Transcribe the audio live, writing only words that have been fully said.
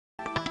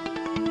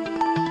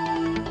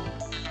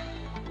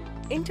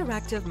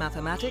Interactive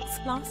Mathematics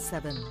Class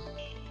 7.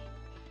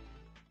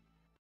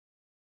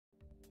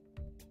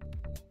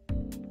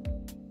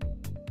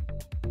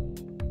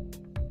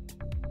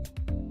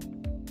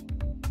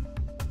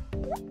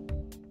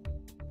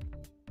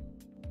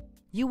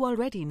 You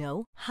already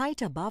know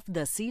height above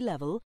the sea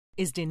level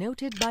is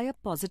denoted by a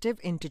positive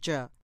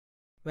integer,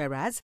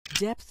 whereas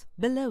depth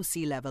below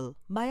sea level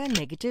by a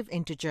negative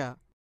integer.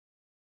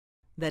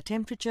 The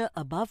temperature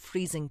above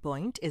freezing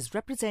point is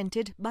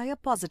represented by a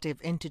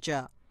positive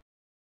integer,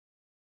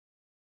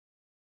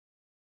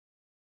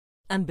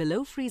 and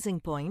below freezing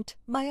point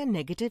by a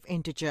negative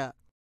integer.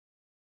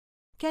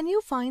 Can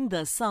you find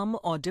the sum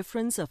or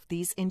difference of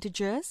these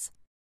integers?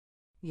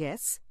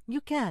 Yes, you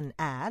can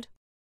add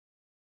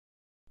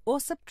or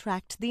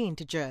subtract the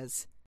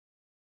integers.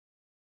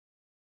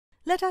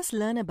 Let us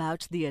learn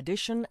about the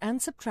addition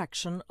and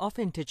subtraction of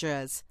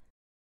integers.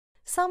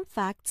 Some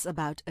facts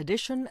about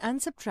addition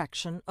and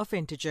subtraction of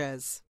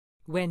integers.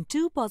 When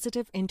two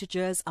positive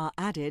integers are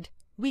added,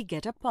 we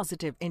get a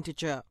positive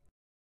integer.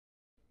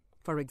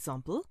 For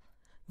example,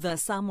 the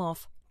sum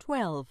of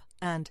 12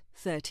 and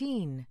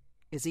 13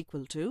 is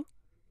equal to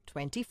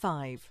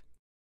 25.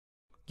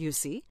 You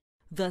see,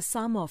 the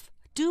sum of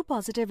two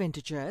positive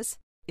integers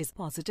is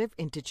positive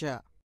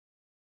integer.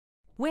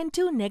 When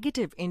two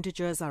negative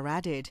integers are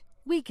added,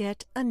 we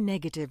get a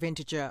negative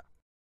integer.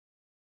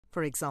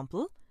 For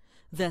example,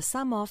 the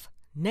sum of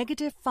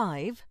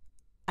 -5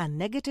 and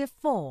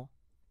 -4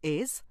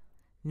 is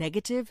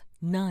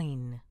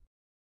 -9.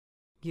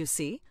 You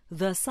see,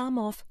 the sum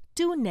of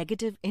two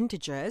negative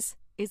integers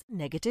is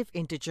negative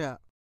integer.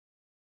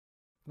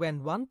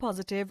 When one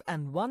positive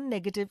and one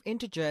negative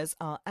integers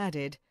are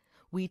added,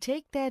 we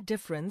take their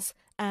difference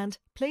and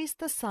place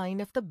the sign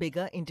of the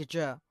bigger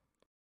integer.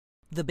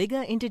 The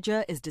bigger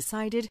integer is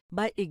decided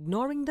by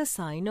ignoring the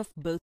sign of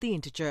both the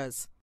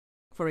integers.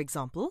 For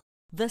example,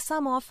 the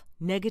sum of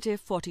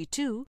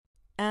 -42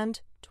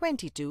 and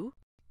 22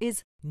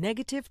 is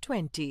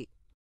 -20.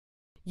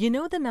 You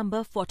know the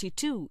number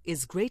 42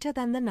 is greater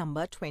than the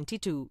number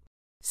 22,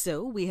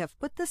 so we have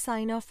put the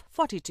sign of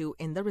 42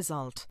 in the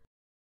result.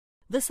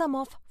 The sum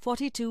of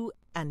 42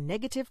 and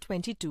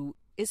 -22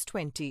 is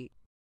 20.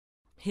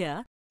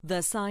 Here,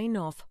 the sign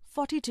of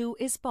 42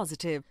 is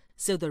positive,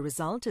 so the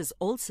result is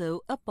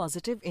also a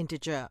positive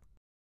integer.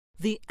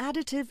 The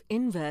additive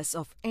inverse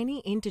of any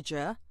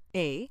integer,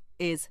 a,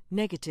 is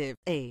negative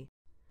a,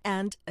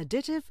 and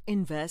additive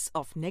inverse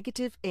of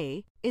negative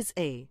a is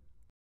a.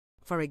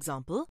 For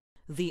example,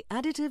 the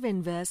additive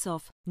inverse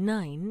of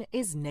 9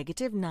 is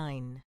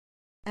 -9,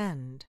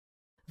 and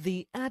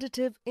the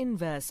additive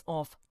inverse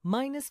of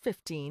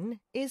 -15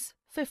 is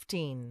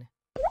 15.